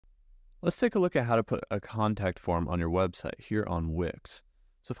Let's take a look at how to put a contact form on your website here on Wix.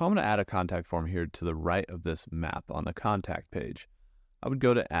 So if I'm going to add a contact form here to the right of this map on the contact page, I would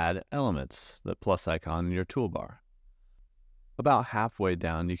go to Add Elements, the plus icon in your toolbar. About halfway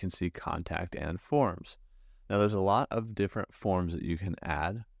down, you can see Contact and Forms. Now there's a lot of different forms that you can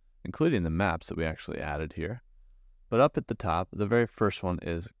add, including the maps that we actually added here. But up at the top, the very first one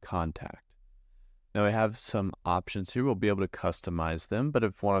is Contact. Now we have some options here. We'll be able to customize them, but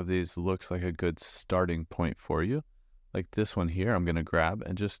if one of these looks like a good starting point for you, like this one here, I'm going to grab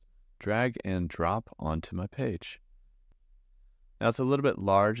and just drag and drop onto my page. Now it's a little bit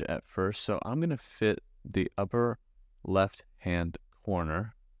large at first, so I'm going to fit the upper left-hand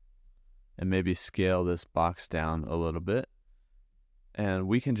corner and maybe scale this box down a little bit. And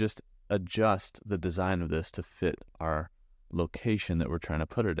we can just adjust the design of this to fit our location that we're trying to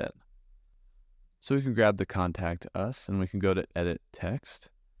put it in. So we can grab the Contact Us and we can go to Edit Text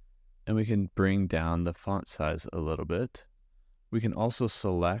and we can bring down the font size a little bit. We can also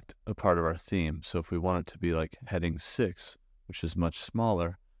select a part of our theme. So if we want it to be like heading 6, which is much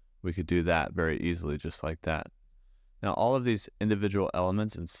smaller, we could do that very easily just like that. Now all of these individual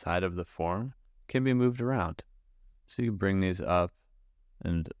elements inside of the form can be moved around. So you can bring these up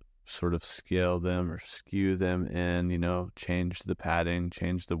and sort of scale them or skew them in, change the padding,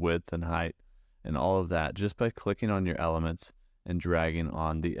 change the width and height, and all of that just by clicking on your elements and dragging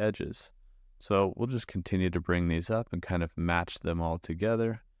on the edges. So we'll just continue to bring these up and kind of match them all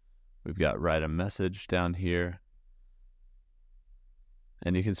together. We've got write a message down here.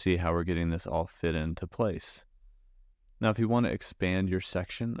 And you can see how we're getting this all fit into place. Now, if you want to expand your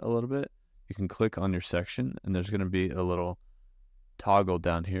section a little bit, you can click on your section and there's going to be a little toggle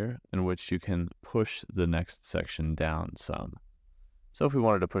down here in which you can push the next section down some. So if we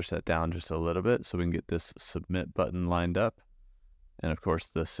wanted to push that down just a little bit so we can get this submit button lined up, and of course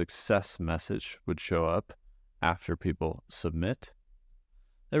the success message would show up after people submit.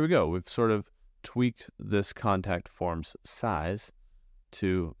 There we go. We've sort of tweaked this contact form's size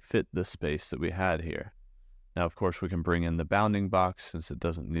to fit the space that we had here. Now, of course, we can bring in the bounding box since it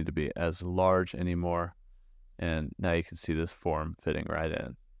doesn't need to be as large anymore. And now you can see this form fitting right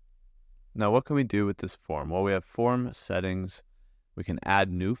in. Now, what can we do with this form? Well, we have form settings. We can add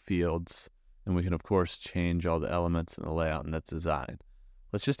new fields, and we can, of course, change all the elements in the layout and that's design.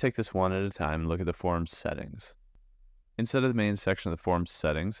 Let's just take this one at a time and look at the form settings. Inside of the main section of the form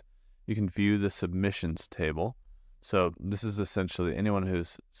settings, you can view the submissions table. So this is essentially anyone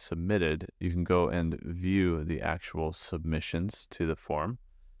who's submitted, you can go and view the actual submissions to the form.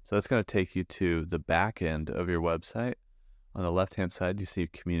 So that's going to take you to the back end of your website. On the left-hand side, you see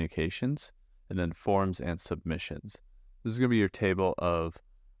communications, and then forms and submissions. This is going to be your table of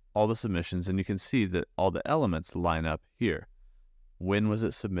all the submissions, and you can see that all the elements line up here. When was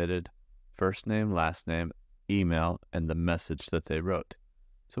it submitted, first name, last name, email, and the message that they wrote.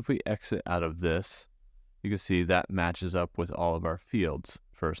 So if we exit out of this, you can see that matches up with all of our fields,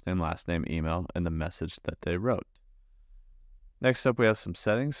 first name, last name, email, and the message that they wrote. Next up, we have some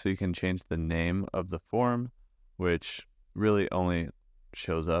settings, so you can change the name of the form, which really only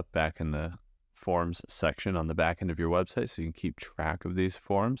shows up back in the forms section on the back end of your website, so you can keep track of these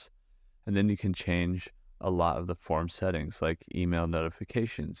forms. And then you can change a lot of the form settings like email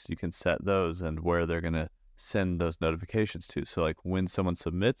notifications. You can set those and where they're going to send those notifications to. So like when someone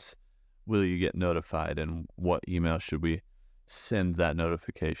submits, will you get notified, and what email should we send that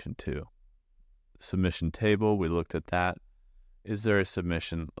notification to? Submission table, we looked at that. Is there a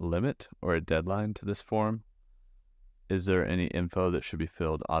submission limit or a deadline to this form? Is there any info that should be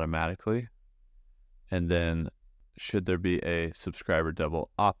filled automatically? And then should there be a subscriber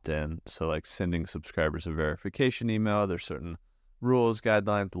double opt-in? So like sending subscribers a verification email, there's certain rules,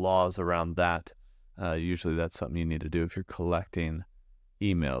 guidelines, laws around that. Usually that's something you need to do if you're collecting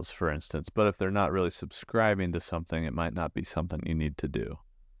emails, for instance. But if they're not really subscribing to something, it might not be something you need to do.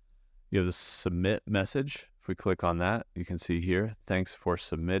 You have the submit message. If we click on that, you can see here, thanks for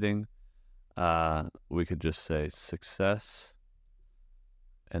submitting. We could just say success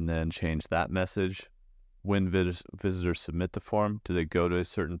and then change that message. When visitors submit the form, do they go to a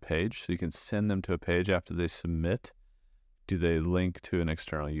certain page? So you can send them to a page after they submit. Do they link to an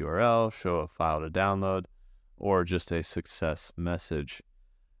external URL, show a file to download, or just a success message?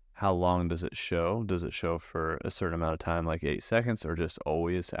 How long does it show? Does it show for a certain amount of time, like 8 seconds, or just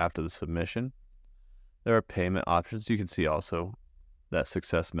always after the submission? There are payment options. You can see also that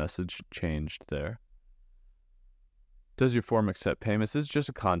success message changed there. Does your form accept payments? This is just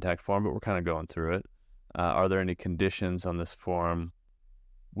a contact form, but we're kind of going through it. Are there any conditions on this form?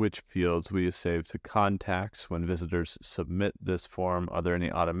 which fields will you save to contacts when visitors submit this form? Are there any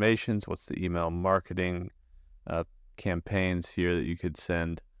automations? What's the email marketing campaigns here that you could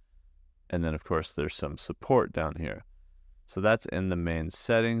send? And then, of course, there's some support down here. So that's in the main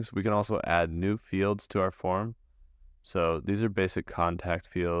settings. We can also add new fields to our form. So these are basic contact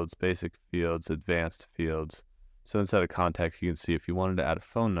fields, basic fields, advanced fields. So inside of contact, you can see if you wanted to add a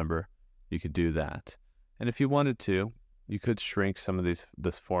phone number, you could do that. And if you wanted to, you could shrink some of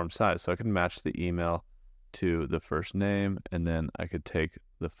this form size. So I could match the email to the first name, and then I could take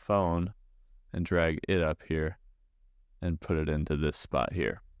the phone and drag it up here and put it into this spot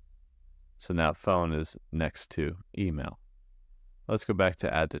here. So now phone is next to email. Let's go back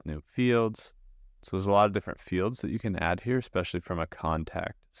to add to new fields. So there's a lot of different fields that you can add here, especially from a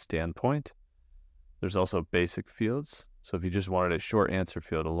contact standpoint. There's also basic fields. So if you just wanted a short answer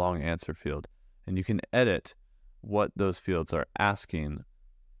field, a long answer field, and you can edit what those fields are asking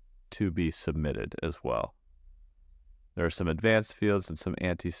to be submitted as well. There are some advanced fields and some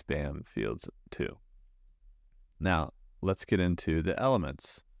anti-spam fields too. Now, let's get into the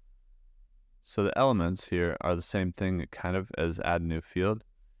elements. So the elements here are the same thing kind of as add new field.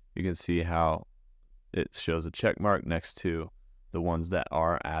 You can see how it shows a check mark next to the ones that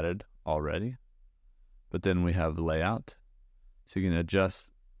are added already. But then we have layout. So you can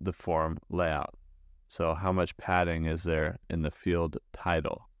adjust the form layout. So how much padding is there in the field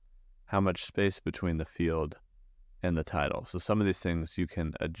title? How much space between the field and the title? So some of these things you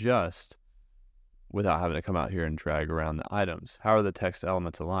can adjust without having to come out here and drag around the items. How are the text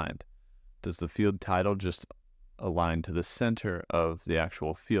elements aligned? Does the field title just align to the center of the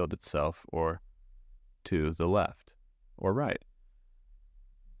actual field itself, or to the left or right?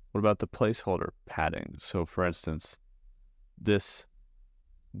 What about the placeholder padding? So for instance, this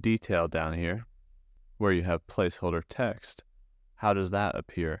detail down here where you have placeholder text, how does that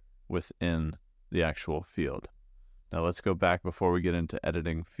appear within the actual field? Now let's go back before we get into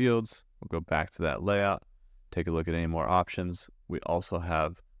editing fields. We'll go back to that layout, take a look at any more options. We also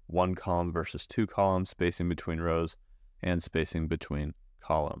have one column versus two columns, spacing between rows, and spacing between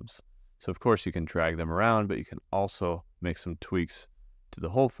columns. So of course you can drag them around, but you can also make some tweaks to the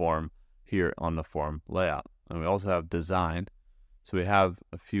whole form here on the form layout. And we also have design. So we have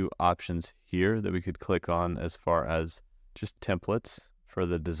a few options here that we could click on as far as just templates for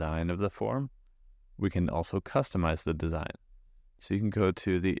the design of the form. We can also customize the design. So you can go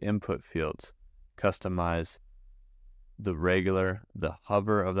to the input fields, customize the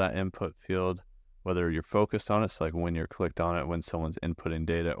hover of that input field, whether you're focused on it, so like when you're clicked on it, when someone's inputting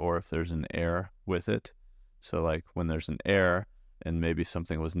data, or if there's an error with it. So like when there's an error and maybe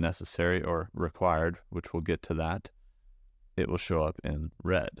something was necessary or required, which we'll get to that, it will show up in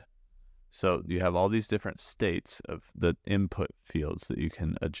red. So you have all these different states of the input fields that you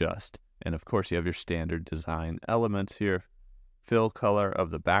can adjust. And of course you have your standard design elements here, fill color of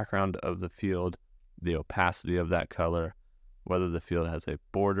the background of the field, the opacity of that color, whether the field has a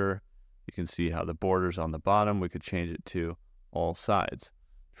border. You can see how the border's on the bottom. We could change it to all sides,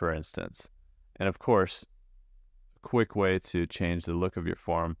 for instance. And of course, a quick way to change the look of your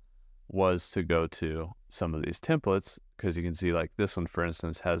form was to go to some of these templates, because you can see like this one, for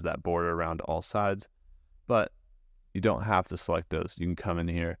instance, has that border around all sides, but you don't have to select those. You can come in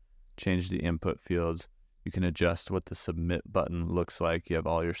here, change the input fields. You can adjust what the submit button looks like. You have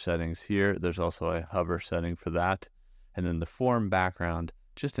all your settings here. There's also a hover setting for that. And then the form background,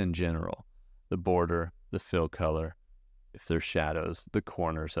 just in general, the border, the fill color, if there's shadows, the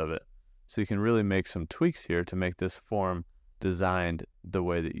corners of it. So you can really make some tweaks here to make this form designed the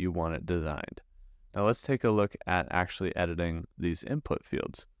way that you want it designed. Now let's take a look at actually editing these input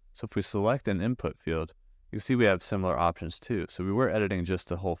fields. So if we select an input field, you can see we have similar options too. So we were editing just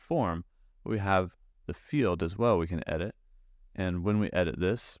the whole form, but we have the field as well we can edit. And when we edit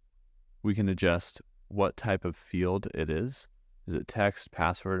this, we can adjust what type of field it is. Is it text,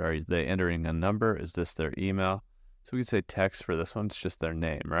 password? Are they entering a number? Is this their email? So we could say text for this one. It's just their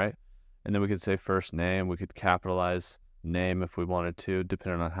name, right? And then we could say first name. We could capitalize name if we wanted to,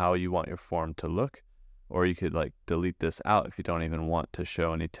 depending on how you want your form to look. Or you could like delete this out if you don't even want to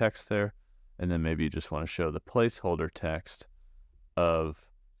show any text there. And then maybe you just want to show the placeholder text of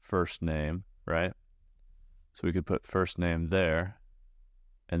first name, right? So we could put first name there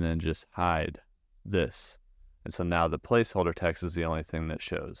and then just hide this. And so now the placeholder text is the only thing that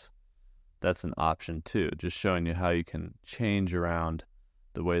shows. That's an option too, just showing you how you can change around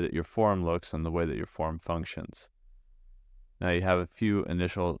the way that your form looks and the way that your form functions. Now you have a few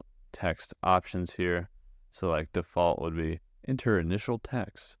initial text options here. So like default would be enter initial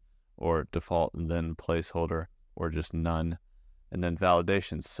text, or default and then placeholder, or just none. And then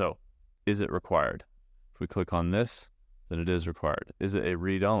validations. So is it required? If we click on this, then it is required. Is it a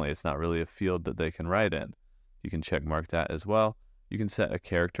read-only? It's not really a field that they can write in. You can check mark that as well. You can set a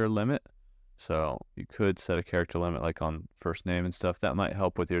character limit. So you could set a character limit like on first name and stuff. That might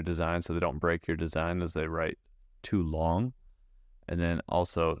help with your design so they don't break your design as they write too long. And then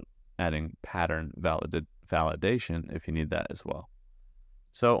also adding pattern validation if you need that as well.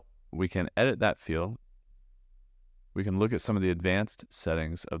 So we can edit that field. We can look at some of the advanced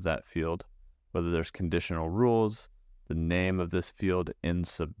settings of that field, whether there's conditional rules, the name of this field in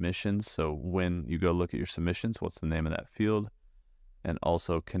submissions. So when you go look at your submissions, what's the name of that field? And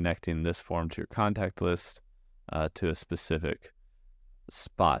also connecting this form to your contact list to a specific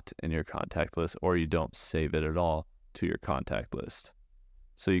spot in your contact list, or you don't save it at all to your contact list.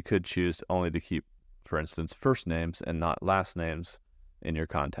 So you could choose only to keep, for instance, first names and not last names in your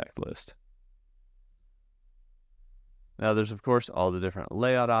contact list. Now there's of course all the different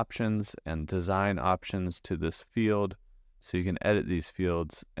layout options and design options to this field. So you can edit these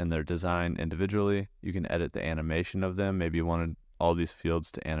fields and their design individually. You can edit the animation of them. Maybe you wanted all these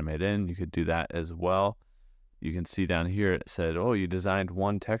fields to animate in. You could do that as well. You can see down here it said, oh, you designed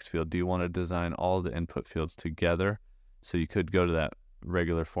one text field. Do you want to design all the input fields together? So you could go to that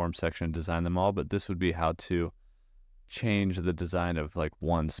regular form section and design them all, but this would be how to change the design of like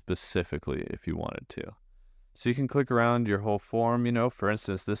one specifically if you wanted to. So you can click around your whole form, you know, for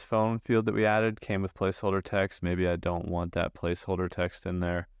instance, this phone field that we added came with placeholder text. Maybe I don't want that placeholder text in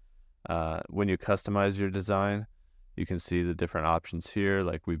there. When you customize your design, you can see the different options here.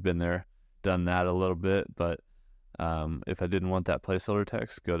 Like we've been there, done that a little bit, but if I didn't want that placeholder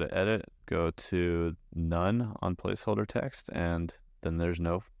text, go to edit, go to none on placeholder text, and then there's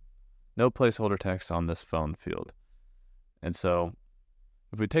no placeholder text on this phone field. And so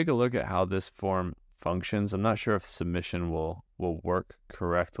if we take a look at how this form functions, I'm not sure if submission will work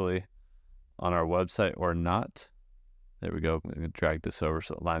correctly on our website or not. There we go. I'm going to drag this over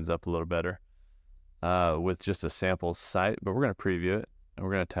so it lines up a little better with just a sample site, but we're going to preview it and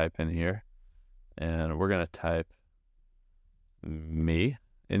we're going to type in here and we're going to type me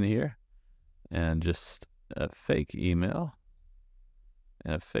in here and just a fake email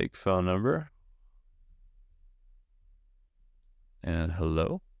and a fake phone number and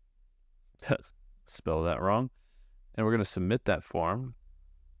hello. Spell that wrong. And we're going to submit that form.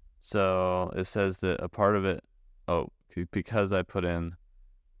 So it says that a part of it, because I put in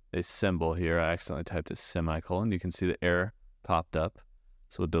a symbol here, I accidentally typed a semicolon. You can see the error popped up.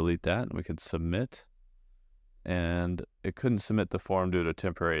 So we'll delete that and we can submit. And it couldn't submit the form due to a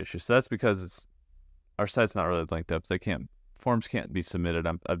temporary issue. So that's because our site's not really linked up. Forms can't be submitted.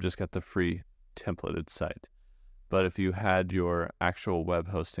 I've just got the free templated site. But if you had your actual web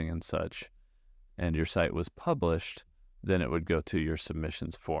hosting and such, and your site was published, then it would go to your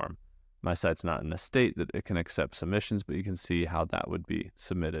submissions form. My site's not in a state that it can accept submissions, but you can see how that would be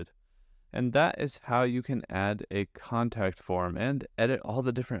submitted. And that is how you can add a contact form and edit all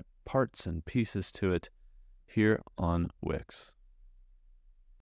the different parts and pieces to it here on Wix.